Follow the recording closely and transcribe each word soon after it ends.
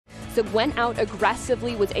so went out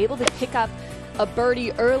aggressively, was able to pick up a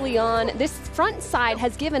birdie early on. This front side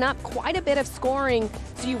has given up quite a bit of scoring,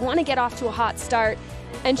 so you want to get off to a hot start.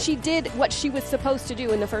 And she did what she was supposed to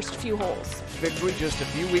do in the first few holes. Victory just a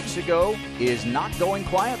few weeks ago is not going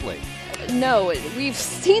quietly. No, we've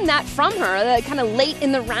seen that from her, kind of late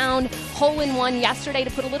in the round, hole-in-one yesterday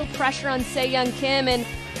to put a little pressure on Se-Young Kim, and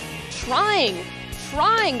trying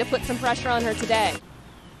to put some pressure on her today.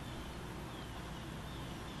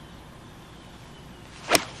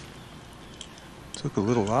 Took a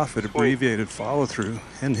little off it, abbreviated follow-through,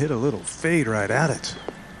 and hit a little fade right at it.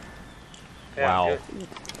 Wow.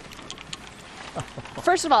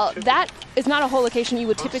 First of all, that is not a hole location you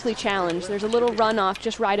would typically challenge. There's a little runoff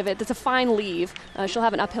just right of it. That's a fine leave. She'll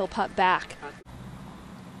have an uphill putt back.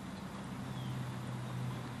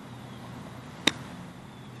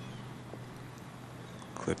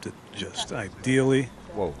 Clipped it just ideally.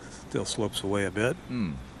 Whoa. Still slopes away a bit.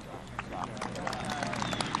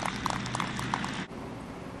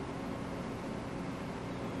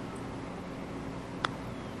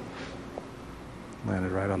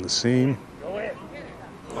 Landed right on the seam.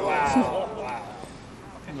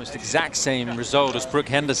 Almost exact same result as Brooke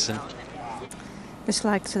Henderson. This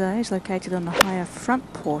flag today is located on the higher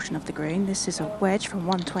front portion of the green. This is a wedge from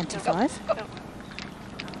 125.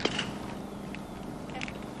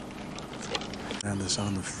 And this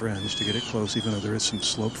on the fringe to get it close, even though there is some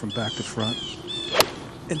slope from back to front.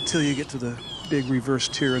 Until you get to the big reverse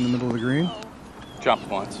tier in the middle of the green. Jump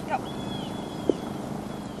once.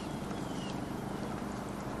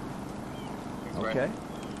 Okay.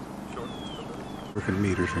 Working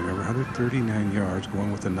meters, remember, 139 yards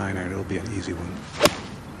going with the 9-iron. It'll be an easy one.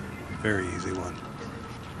 Very easy one.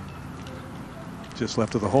 Just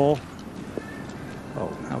left of the hole. Oh,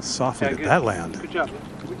 how softly did that land? Good job.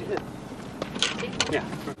 What'd you hit? Yeah.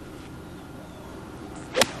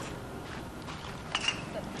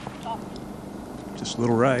 Just a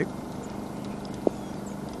little right.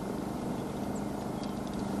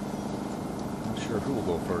 Not sure who will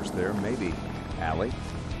go first there. Maybe Allie.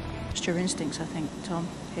 Just your instincts, I think, Tom,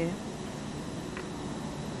 here.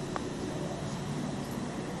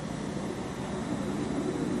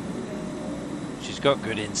 She's got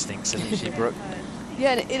good instincts, hasn't she, Brooke?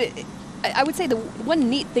 Yeah, and I would say the one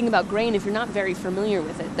neat thing about grain, if you're not very familiar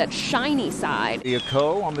with it, that shiny side. The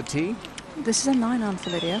Echo on the tee. This is a 9-iron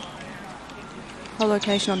for Lydia. Hole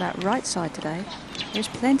location on that right side today. There's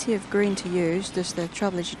plenty of green to use. Just the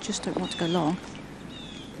trouble is you just don't want to go long.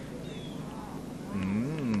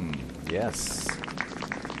 Yes.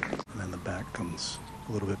 And then the back comes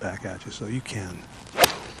a little bit back at you, so you can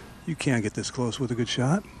get this close with a good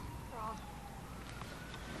shot.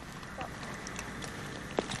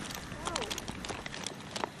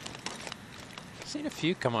 Seen a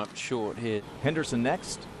few come up short here. Henderson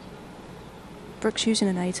next. Brooke's using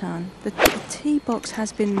an 8-iron. The tee box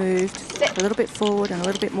has been moved a little bit forward and a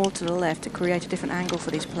little bit more to the left to create a different angle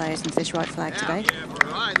for these players into this right flag today. Yeah,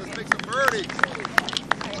 all right, let's make some birdies.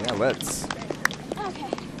 Yeah, let's.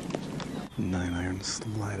 9-iron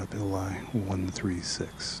slide uphill lie,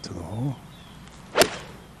 136 to the hole.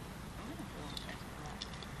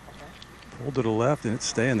 Pulled to the left and it's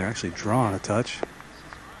staying there, actually drawing a touch.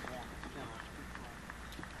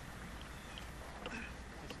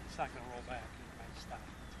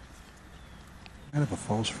 Kind of a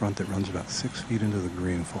false front that runs about 6 feet into the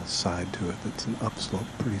green, false side to it. That's an upslope,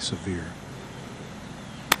 pretty severe.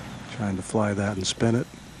 Trying to fly that and spin it,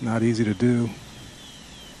 not easy to do.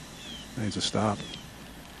 Needs a stop.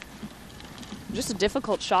 Just a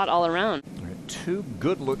difficult shot all around. Two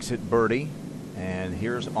good looks at birdie, and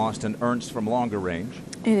here's Austin Ernst from longer range.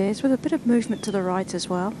 It is, with a bit of movement to the right as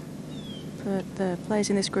well. But the players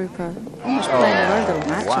in this group are almost playing their own little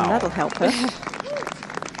match, and that'll help her.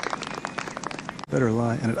 Better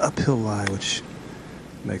lie and an uphill lie, which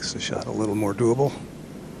makes the shot a little more doable.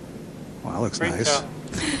 Wow, that looks nice.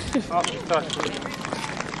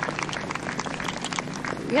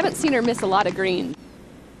 We haven't seen her miss a lot of green.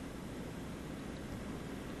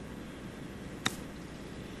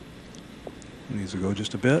 Needs to go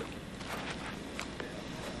just a bit.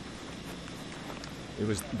 It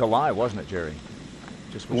was the lie, wasn't it, Jerry?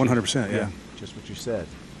 Just 100%, yeah. Just what you said.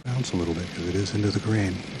 Bounce a little bit because it is into the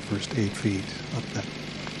green. First 8 feet up that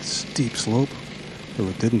steep slope. Well,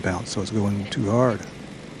 it didn't bounce, so it's going too hard.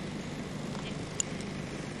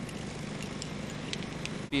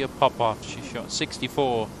 Be a pop-off. She shot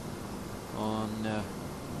 64 on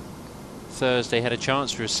Thursday. Had a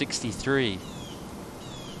chance for a 63.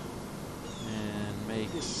 And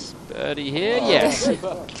makes birdie here. Yes.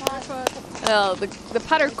 Well, the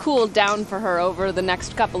putter cooled down for her over the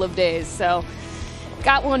next couple of days, so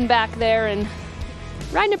got one back there and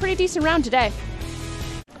riding a pretty decent round today.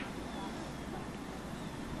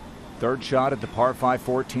 Third shot at the par 5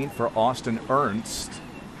 14th for Austin Ernst.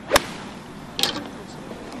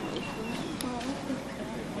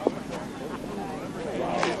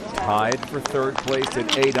 Tied for third place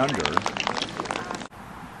at 8 under.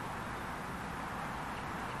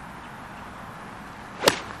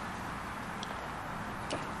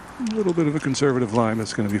 A little bit of a conservative line,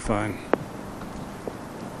 that's going to be fine.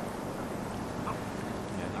 Yeah,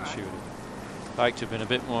 I think she would have liked to have been a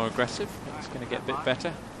bit more aggressive. It's going to get a bit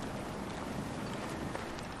better.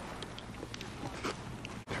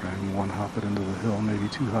 Try and one hop it into the hill, maybe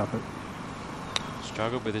two hop it.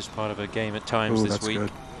 Struggled with this part of her game at times this that's week.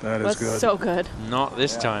 good. That is Was good. so good. Not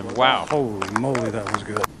this time. Wow. Holy moly, that was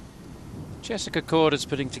good. Jessica Corder's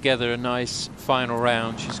putting together a nice final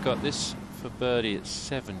round. She's got this for birdie at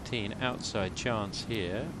 17. Outside chance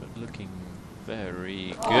here, but looking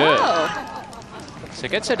very good. Oh. So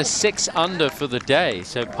gets her to 6 under for the day.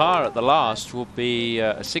 So par at the last will be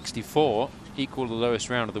a 64, equal the lowest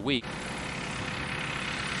round of the week.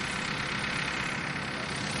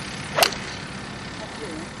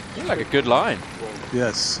 Seems like a good line.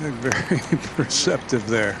 Yes, very perceptive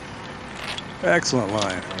there. Excellent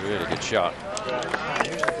line. A really good shot.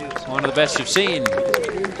 It's one of the best you've seen.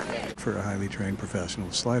 For a highly trained professional,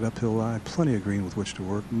 slide uphill lie, plenty of green with which to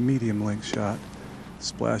work, medium length shot,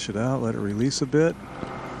 splash it out, let it release a bit.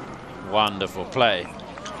 Wonderful play.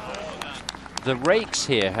 The rakes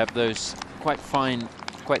here have those quite fine,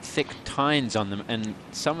 quite thick tines on them, and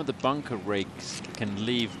some of the bunker rakes can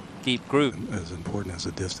leave deep groove. As important as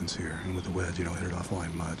the distance here, and with the wedge, you don't hit it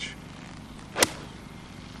offline much.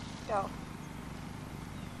 Go.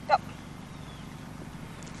 Go.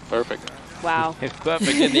 Perfect. Wow.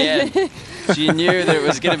 Perfect in the end. She knew that it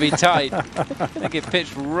was going to be tight. I think it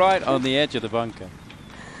pitched right on the edge of the bunker.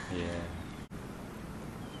 Yeah.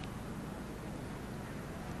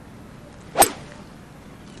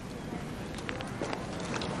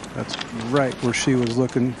 That's right where she was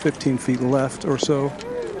looking, 15 feet left or so.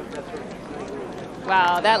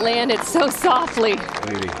 Wow, that landed so softly.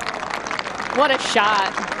 Lady. What a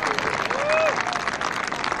shot.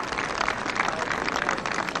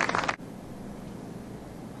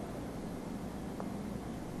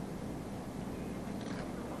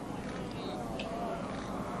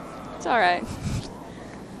 It's all right.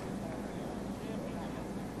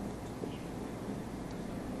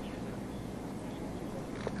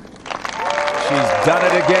 She's done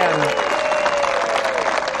it again.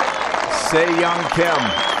 Se-Young Kim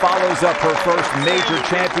follows up her first major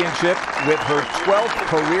championship with her 12th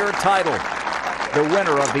career title, the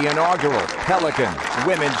winner of the inaugural Pelican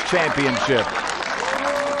Women's Championship.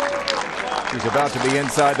 She's about to be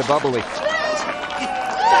inside the bubbly.